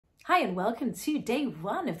Hi and welcome to day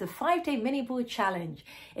 1 of the 5-day mini ball challenge.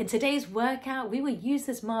 In today's workout, we will use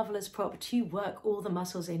this marvelous prop to work all the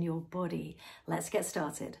muscles in your body. Let's get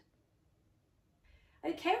started.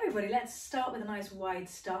 Okay everybody, let's start with a nice wide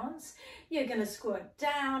stance. You're going to squat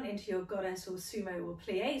down into your goddess or sumo or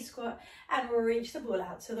plie squat and reach the ball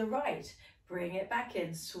out to the right. Bring it back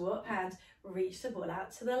in, swap hands, reach the ball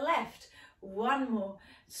out to the left. One more,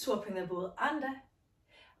 swapping the ball under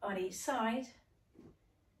on each side.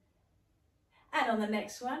 And on the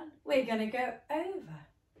next one, we're going to go over.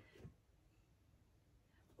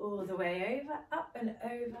 All the way over, up and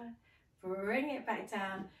over. Bring it back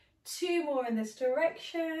down. 2 more in this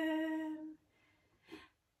direction.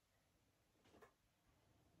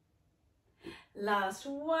 Last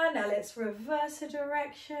one. Now let's reverse the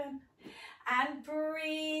direction. And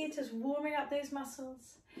breathe, just warming up those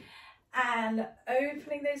muscles. And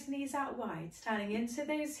opening those knees out wide. Standing into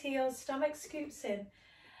those heels, stomach scoops in.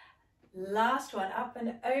 Last one, up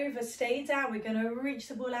and over, stay down. We're going to reach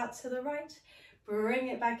the ball out to the right, bring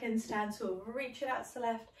it back in, stand tall, reach it out to the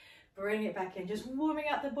left, bring it back in, just warming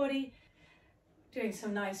up the body, doing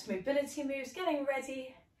some nice mobility moves, getting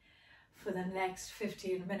ready for the next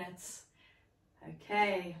 15 minutes.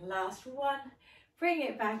 Okay, last one, bring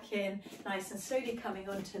it back in, nice and slowly coming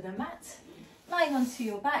onto the mat, lying onto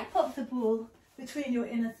your back, pop the ball between your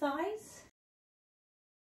inner thighs.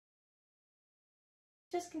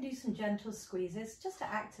 Just can do some gentle squeezes just to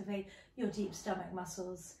activate your deep stomach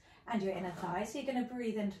muscles and your inner thighs. So you're going to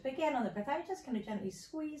breathe in to begin. On the breath out, you're just going to gently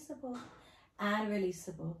squeeze the ball and release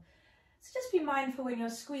the ball. So just be mindful when you're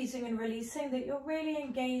squeezing and releasing that you're really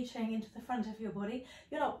engaging into the front of your body.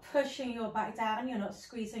 You're not pushing your back down, you're not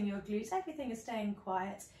squeezing your glutes, everything is staying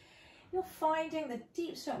quiet. You're finding the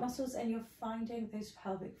deep stomach muscles and you're finding those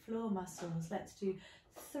pelvic floor muscles. Let's do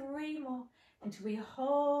 3 more until we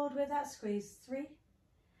hold with that squeeze. 3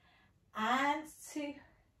 and 2,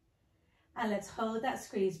 and let's hold that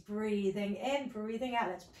squeeze, breathing in, breathing out.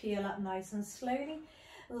 Let's peel up nice and slowly,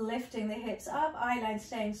 lifting the hips up, eye line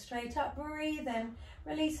staying straight up, breathe in,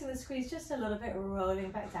 releasing the squeeze just a little bit,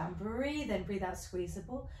 rolling back down, breathe in, breathe out, squeeze the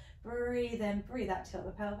ball, breathe in, breathe out, tilt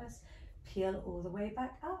the pelvis, peel all the way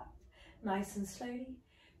back up, nice and slowly,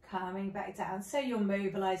 coming back down. So you're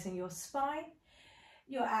mobilizing your spine,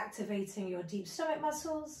 you're activating your deep stomach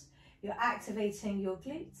muscles, you're activating your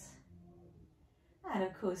glutes, and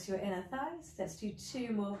of course your inner thighs. Let's do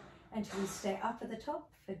 2 more until we stay up at the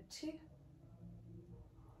top for 2.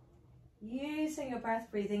 Using your breath,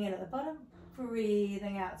 breathing in at the bottom,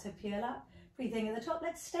 breathing out to peel up, breathing at the top.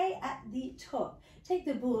 Let's stay at the top. Take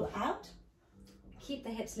the ball out, keep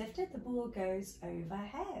the hips lifted, the ball goes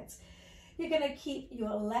overhead. You're going to keep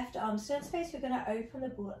your left arm still in space, you're going to open the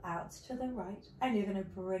ball out to the right and you're going to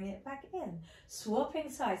bring it back in. Swapping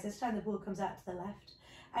sides, this time the ball comes out to the left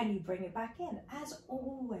and you bring it back in. As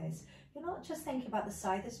always, you're not just thinking about the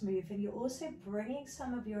side that's moving, you're also bringing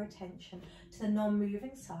some of your attention to the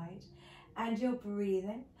non-moving side and you're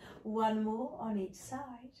breathing. 1 more on each side.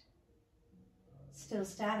 Still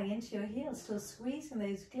standing into your heels, still squeezing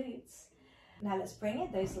those glutes. Now let's bring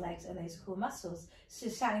in those legs and those core muscles. So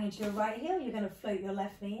standing into your right heel, you're going to float your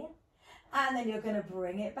left knee in and then you're going to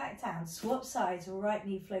bring it back down. Swap sides, right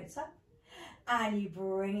knee floats up and you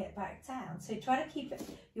bring it back down. So try to keep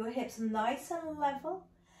your hips nice and level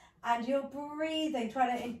and you're breathing.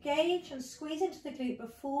 Try to engage and squeeze into the glute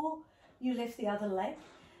before you lift the other leg.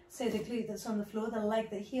 So the glute that's on the floor, the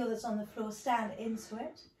leg, the heel that's on the floor, stand into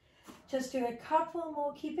it. Just do a couple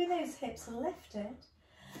more, keeping those hips lifted.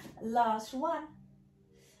 Last one.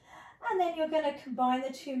 And then you're going to combine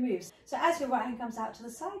the 2 moves. So as your right hand comes out to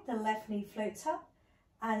the side, the left knee floats up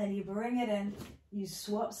and then you bring it in, you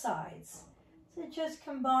swap sides. So just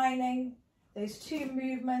combining those 2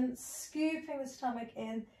 movements, scooping the stomach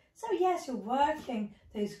in. So yes, you're working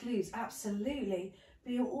those glutes, absolutely,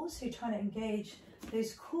 but you're also trying to engage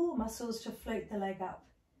those core muscles to float the leg up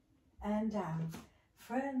and down.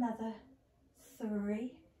 For another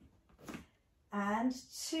 3 and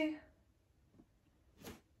 2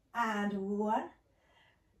 and 1.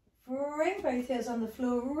 Bring both heels on the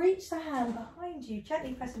floor, reach the hand behind you,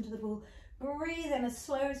 gently press into the ball, breathe in as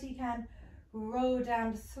slow as you can, roll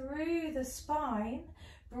down through the spine,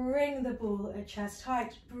 bring the ball at chest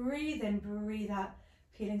height, breathe in, breathe out,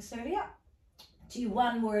 peeling slowly up. Do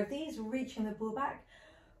 1 more of these, reaching the ball back,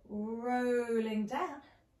 rolling down.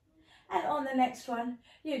 And on the next one,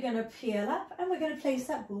 you're going to peel up and we're going to place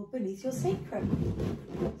that ball beneath your sacrum.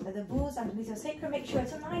 So the ball's underneath your sacrum, make sure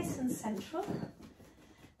it's nice and central.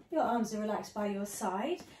 Your arms are relaxed by your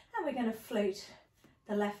side and we're going to float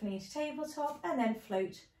the left knee to tabletop and then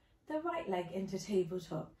float the right leg into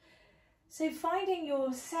tabletop. So finding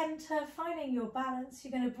your center, finding your balance,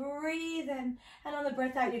 you're going to breathe in, and on the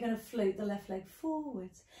breath out, you're going to float the left leg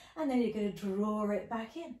forwards, and then you're going to draw it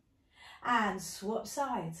back in and swap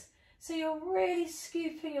sides. So you're really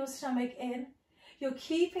scooping your stomach in. You're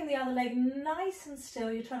keeping the other leg nice and still.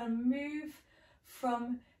 You're trying to move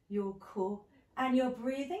from your core, and you're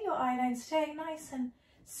breathing, your eye line staying nice and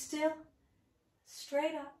still,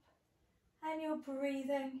 straight up, and you're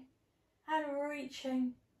breathing and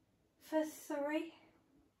reaching for 3,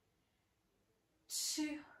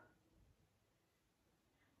 2,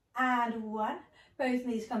 and 1. Both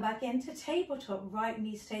knees come back into tabletop. Right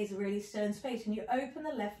knee stays really still in space, and you open the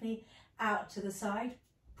left knee out to the side.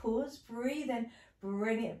 Pause, breathe in,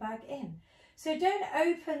 bring it back in. So don't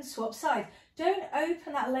open, swap sides. Don't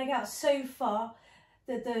open that leg out so far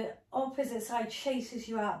that the opposite side chases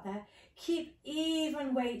you out there. Keep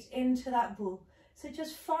even weight into that ball. So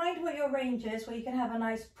just find what your range is, where you can have a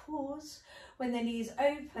nice pause when the knees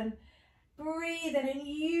open. Breathe in and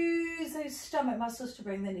use those stomach muscles to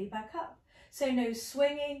bring the knee back up. So no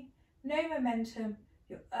swinging, no momentum.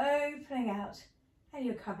 You're opening out and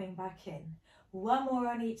you're coming back in. One more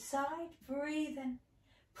on each side. Breathe in.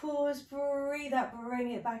 Pause, breathe out,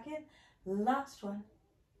 bring it back in. Last one.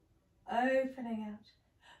 Opening out.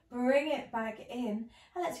 Bring it back in,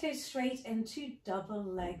 and let's go straight into double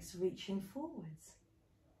legs reaching forwards.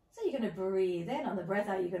 So you're going to breathe in. On the breath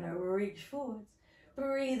out, you're going to reach forwards.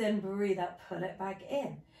 Breathe in, breathe out, pull it back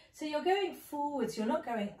in. So you're going forwards, you're not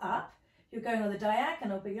going up. You're going on the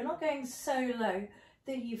diagonal, but you're not going so low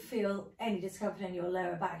that you feel any discomfort in your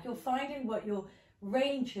lower back. You're finding what your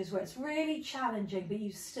range is, where it's really challenging, but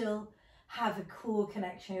you still have a core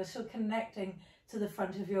connection. You're still connecting to the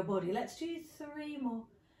front of your body. Let's do 3 more.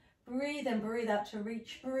 Breathe in, breathe out to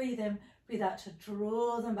reach. Breathe in, breathe out to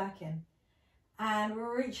draw them back in. And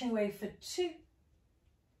reaching away for 2.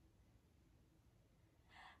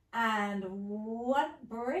 And 1.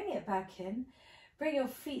 Bring it back in. Bring your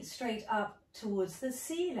feet straight up towards the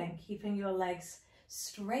ceiling, keeping your legs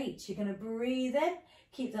straight. You're going to breathe in.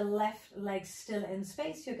 Keep the left leg still in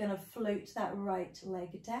space. You're going to float that right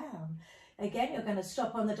leg down. Again, you're going to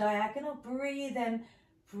stop on the diagonal. Breathe in,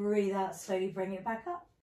 breathe out, slowly bring it back up.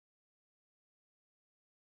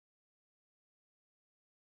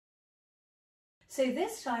 So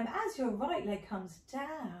this time, as your right leg comes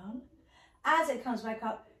down, as it comes back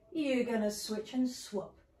up, you're going to switch and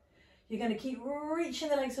swap. You're going to keep reaching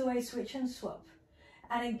the legs away, switch and swap.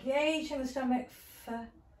 And engaging the stomach for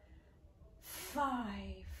 5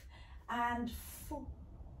 and 4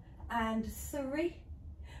 and 3.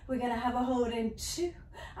 We're going to have a hold in 2,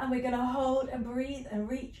 and we're going to hold and breathe and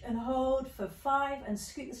reach and hold for 5, and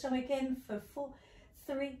scoot the stomach in for 4,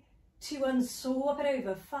 3, 2, 1. Swap it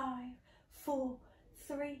over. 5, 4,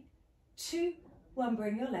 3, 2, 1.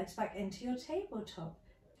 Bring your legs back into your tabletop.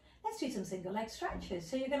 Let's do some single leg stretches.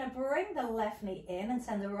 So you're going to bring the left knee in and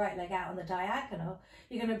send the right leg out on the diagonal.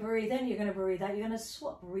 You're going to breathe in, you're going to breathe out, you're going to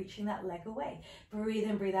swap, reaching that leg away. Breathe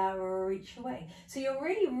in, breathe out, reach away. So you're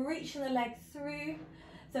really reaching the leg through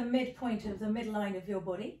the midpoint of the midline of your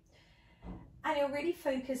body. And you're really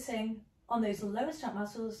focusing on those lower stomach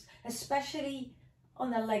muscles, especially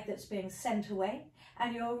on the leg that's being sent away.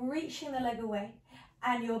 And you're reaching the leg away,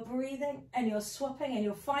 and you're breathing, and you're swapping, and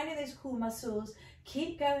you're finding those core muscles.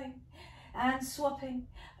 Keep going and swapping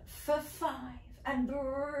for 5, and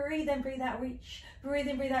breathe in, breathe out, reach. Breathe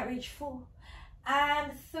in, breathe out, reach. 4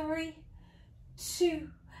 and 3, 2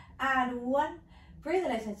 and 1. Bring the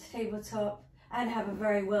legs into tabletop and have a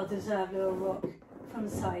very well-deserved little rock from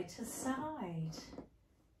side to side.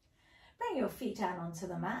 Bring your feet down onto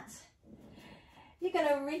the mat. You're going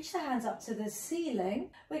to reach the hands up to the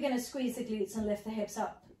ceiling. We're going to squeeze the glutes and lift the hips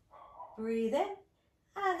up. Breathe in.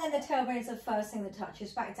 And then the tailbone is the first thing that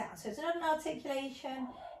touches back down. So it's not an articulation,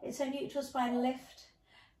 it's a neutral spine lift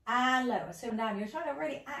and lower. So down, you're trying to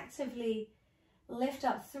really actively lift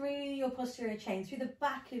up through your posterior chain, through the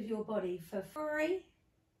back of your body for 3.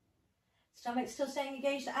 Stomach still staying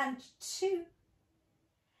engaged, and 2.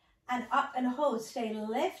 And up and hold, stay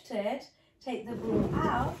lifted. Take the ball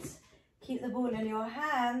out. Keep the ball in your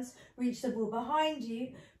hands, reach the ball behind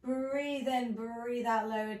you, breathe in, breathe out,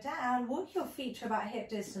 lower down, walk your feet to about hip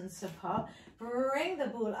distance apart, bring the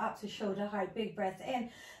ball up to shoulder height, big breath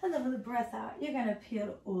in, and then with the breath out, you're going to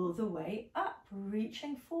peel all the way up,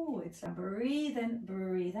 reaching forwards, and breathe in,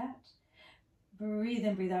 breathe out, breathe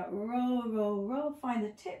in, breathe out, roll, roll, roll, find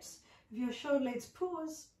the tips of your shoulder blades,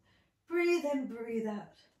 pause, breathe in, breathe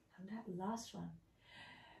out, and that last one.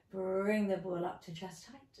 Bring the ball up to chest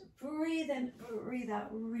height. Breathe in, breathe out,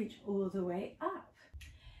 reach all the way up.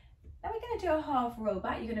 Now we're going to do a half roll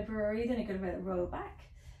back. You're going to breathe in, you're going to roll back.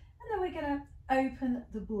 And then we're going to open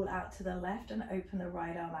the ball out to the left and open the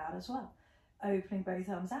right arm out as well. Opening both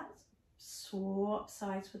arms out, swap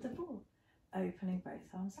sides with the ball, opening both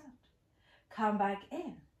arms out. Come back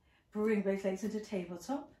in, bring both legs into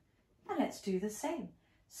tabletop, and let's do the same.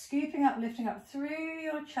 Scooping up, lifting up through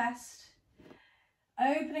your chest,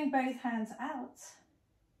 opening both hands out.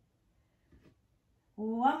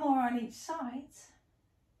 One more on each side.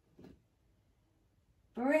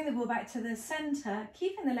 Bring the ball back to the center,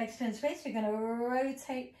 keeping the legs still in space. You're going to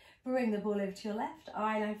rotate, bring the ball over to your left.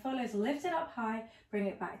 Eye line follows, lift it up high, bring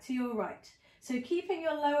it back to your right. So keeping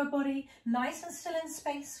your lower body nice and still in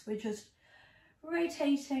space. We're just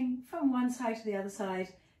rotating from one side to the other side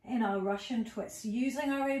in our Russian twist, using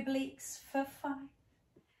our obliques for 5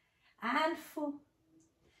 and 4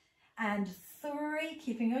 and 3,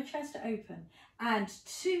 keeping your chest open, and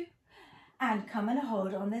 2, and come and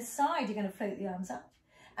hold on this side. You're going to float the arms up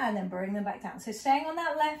and then bring them back down. So staying on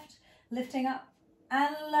that left, lifting up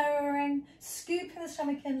and lowering, scooping the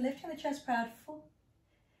stomach in, lifting the chest proud. 4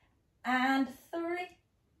 and 3,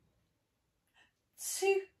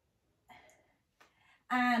 2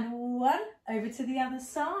 and 1. Over to the other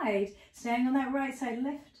side, staying on that right side,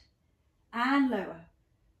 lift and lower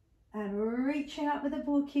and reaching up with the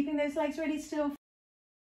ball, keeping those legs really still.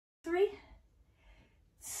 3,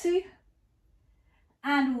 2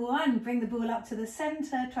 and 1. Bring the ball up to the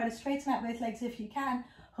center. Try to straighten out both legs if you can.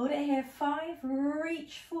 Hold it here. 5,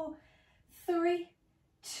 reach. 4, 3,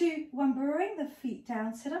 2, 1. Bring the feet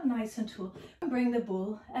down, sit up nice and tall, and bring the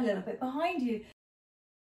ball a little bit behind you.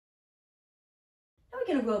 Now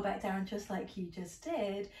we're going to roll back down just like you just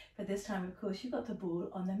did, but this time, of course, you've got the ball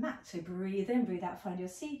on the mat. So breathe in, breathe out, find your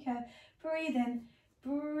C curve. Breathe in,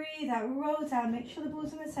 breathe out, roll down, make sure the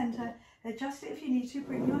ball's in the center. Adjust it if you need to,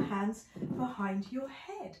 bring your hands behind your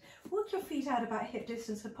head. Walk your feet out about hip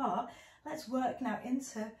distance apart. Let's work now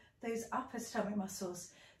into those upper stomach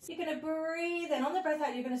muscles. So you're going to breathe in. On the breath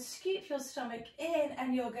out, you're going to scoop your stomach in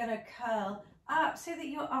and you're going to curl up so that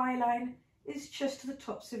your eye line is just to the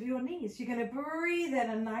tops of your knees. You're going to breathe in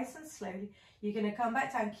and nice and slowly. You're going to come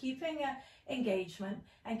back down, keeping your engagement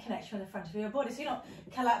and connection with the front of your body. So you're not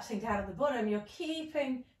collapsing down at the bottom. You're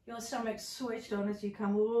keeping your stomach switched on as you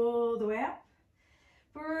come all the way up.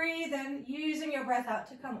 Breathe in, using your breath out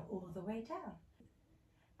to come all the way down.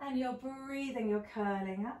 And you're breathing, you're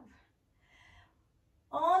curling up.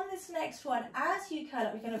 On this next one, as you curl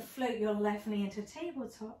up, you're going to float your left knee into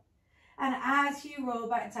tabletop. And as you roll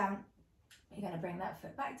back down, you're going to bring that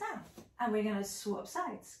foot back down. And we're going to swap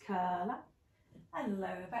sides. Curl up and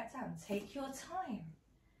lower back down. Take your time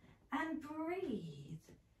and breathe.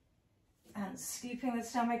 And scooping the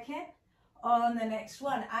stomach in. On the next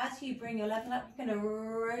one, as you bring your left leg up, you're going to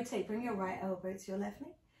rotate, bring your right elbow to your left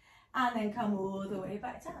knee. And then come all the way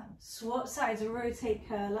back down. Swap sides, rotate,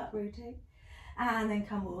 curl up, rotate. And then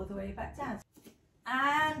come all the way back down.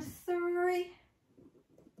 And 3.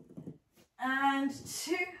 And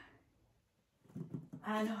 2.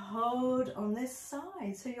 And hold on this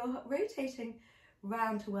side. So you're rotating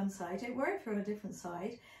round to one side. Don't worry if you're on a different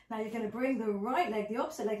side. Now you're going to bring the right leg, the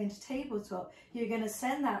opposite leg, into tabletop. You're going to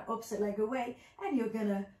send that opposite leg away and you're going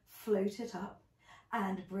to float it up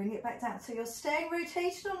and bring it back down. So you're staying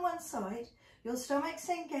rotated on one side, your stomach's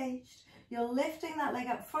engaged, you're lifting that leg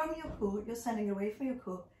up from your core, you're sending away from your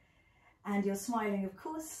core, and you're smiling, of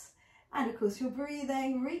course. And of course you're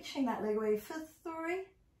breathing, reaching that leg away for 3.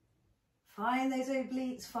 Find those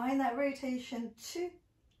obliques, find that rotation. 2.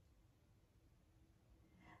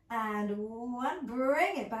 And 1,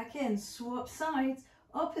 bring it back in, swap sides,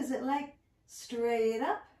 opposite leg, straight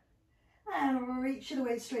up, and reach it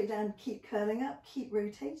away straight down, keep curling up, keep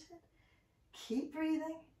rotating, keep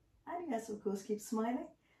breathing, and yes, of course, keep smiling.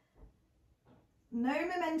 No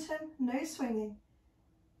momentum, no swinging.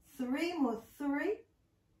 3 more, 3,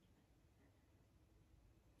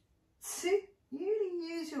 2, you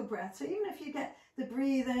use your breath. So even if you get the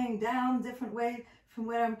breathing down different way from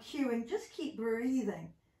where I'm cueing, just keep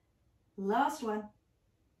breathing. Last one.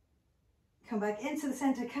 Come back into the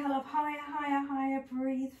center, curl up higher, higher, higher.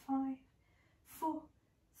 Breathe. 5, 4,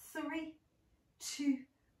 3, 2,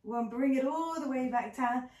 1. Bring it all the way back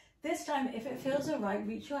down. This time, if it feels all right,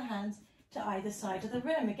 reach your hands to either side of the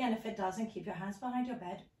room. Again, if it doesn't, keep your hands behind your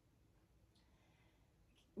bed.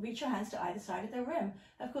 Reach your hands to either side of the room.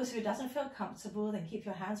 Of course, if it doesn't feel comfortable, then keep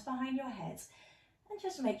your hands behind your heads and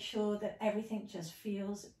just make sure that everything just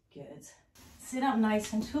feels good. Sit up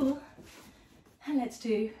nice and tall, and let's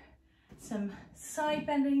do some side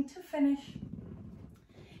bending to finish.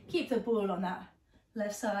 Keep the ball on that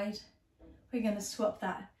left side. We're going to swap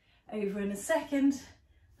that over in a second.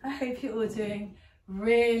 I hope you're all doing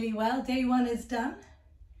really well. Day 1 is done.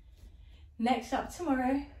 Next up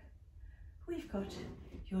tomorrow, we've got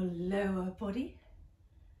your lower body.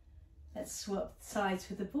 Let's swap sides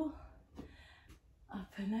with the ball.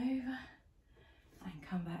 Up and over and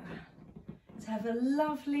come back round. So have a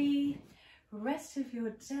lovely rest of your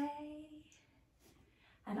day,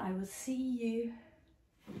 and I will see you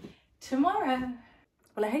tomorrow.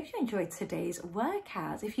 Well, I hope you enjoyed today's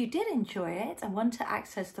workout. If you did enjoy it and want to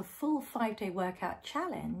access the full 5-day workout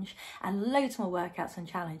challenge and loads more workouts and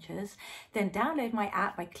challenges, then download my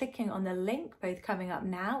app by clicking on the link, both coming up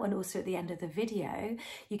now and also at the end of the video.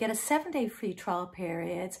 You get a 7-day free trial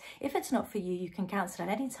period. If it's not for you, you can cancel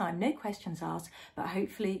at any time, no questions asked, but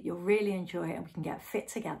hopefully you'll really enjoy it and we can get fit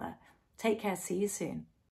together. Take care, see you soon.